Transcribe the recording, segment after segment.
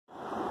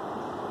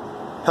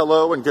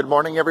Hello and good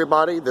morning,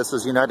 everybody. This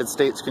is United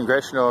States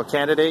Congressional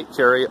candidate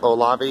Kerry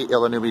Olavi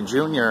Ilanumi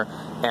Jr.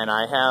 and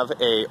I have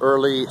a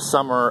early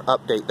summer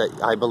update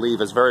that I believe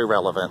is very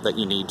relevant that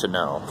you need to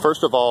know.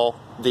 First of all,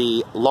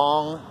 the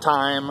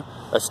long-time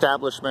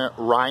establishment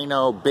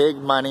rhino, big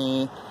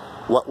money,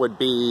 what would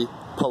be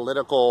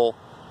political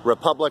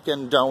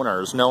Republican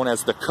donors known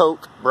as the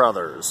Koch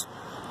brothers.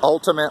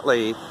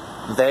 Ultimately,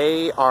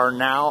 they are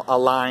now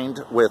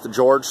aligned with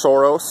George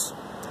Soros,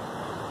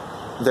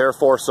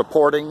 therefore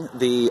supporting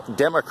the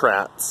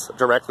Democrats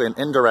directly and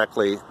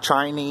indirectly,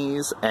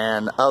 Chinese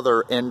and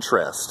other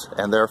interests,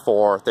 and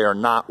therefore they are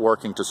not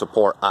working to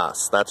support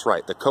us. That's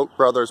right, the Koch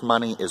brothers'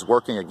 money is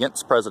working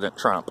against President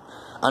Trump,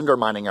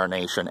 undermining our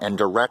nation and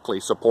directly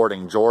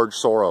supporting George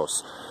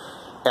Soros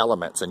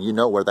elements, and you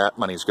know where that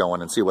money's going,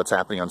 and see what's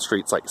happening on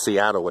streets like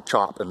Seattle with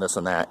CHOP and this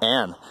and that.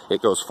 And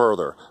it goes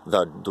further.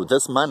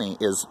 This money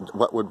is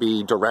what would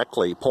be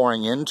directly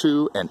pouring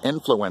into and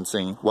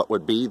influencing what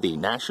would be the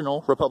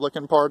National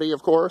Republican Party,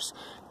 of course,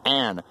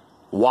 and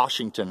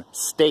Washington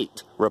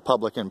State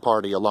Republican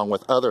Party, along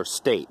with other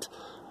state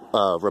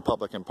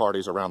Republican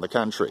parties around the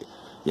country.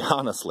 Yeah,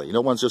 honestly,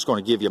 no one's just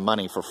going to give you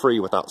money for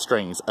free without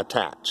strings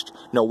attached.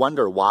 No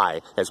wonder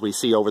why, as we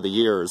see over the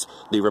years,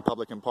 the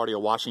Republican Party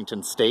of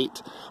Washington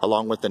State,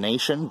 along with the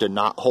nation, did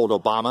not hold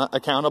Obama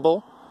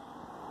accountable.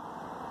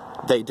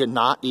 They did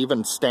not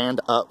even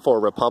stand up for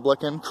a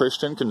Republican,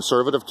 Christian,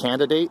 conservative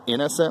candidate,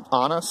 innocent,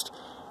 honest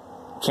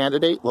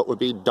candidate, what would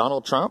be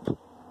Donald Trump,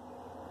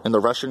 in the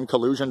Russian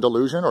collusion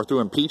delusion, or through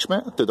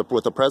impeachment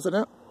with the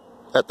president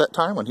at that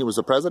time when he was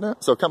the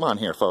president. So come on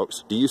here,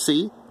 folks. Do you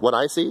see what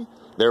I see?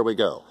 There we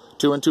go.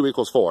 2 and 2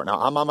 equals 4.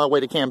 Now, I'm on my way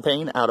to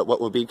campaign out at what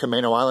will be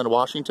Camino Island,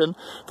 Washington,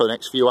 for the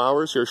next few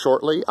hours here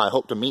shortly. I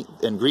hope to meet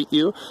and greet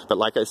you. But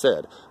like I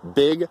said,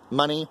 big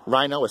money,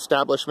 rhino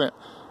establishment,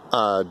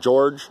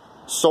 George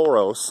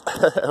Soros,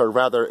 or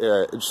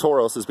rather,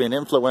 Soros is being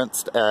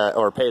influenced,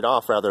 or paid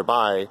off, rather,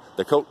 by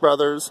the Koch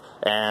brothers.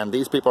 And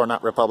these people are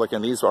not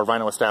Republican. These are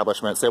rhino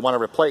establishments. They want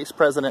to replace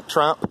President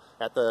Trump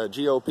at the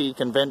GOP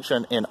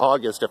convention in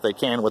August, if they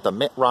can, with a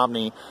Mitt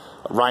Romney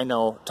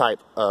rhino type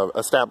of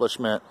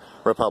establishment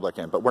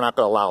Republican. But we're not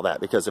going to allow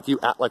that, because if you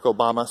act like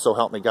Obama, so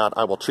help me God,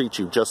 I will treat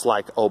you just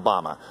like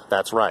Obama.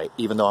 That's right.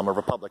 Even though I'm a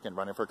Republican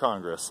running for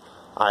Congress,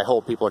 I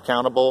hold people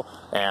accountable,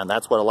 and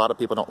that's what a lot of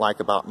people don't like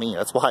about me.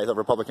 That's why the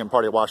Republican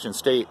Party of Washington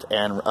State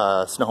and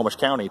Snohomish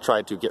County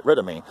tried to get rid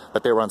of me,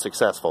 but they were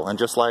unsuccessful. And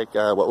just like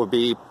what would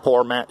be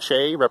poor Matt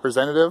Shea,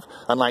 representative,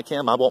 unlike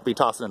him, I won't be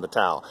tossing in the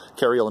towel.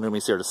 Kerry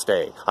Ilanumi's here to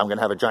stay. I'm going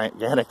to have a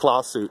gigantic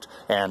lawsuit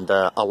and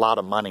a lot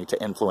of money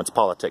to influence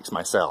politics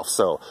myself.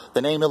 So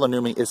the name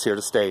Ilanumi is here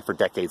to stay for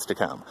decades to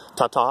come.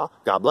 Ta-ta,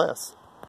 God bless.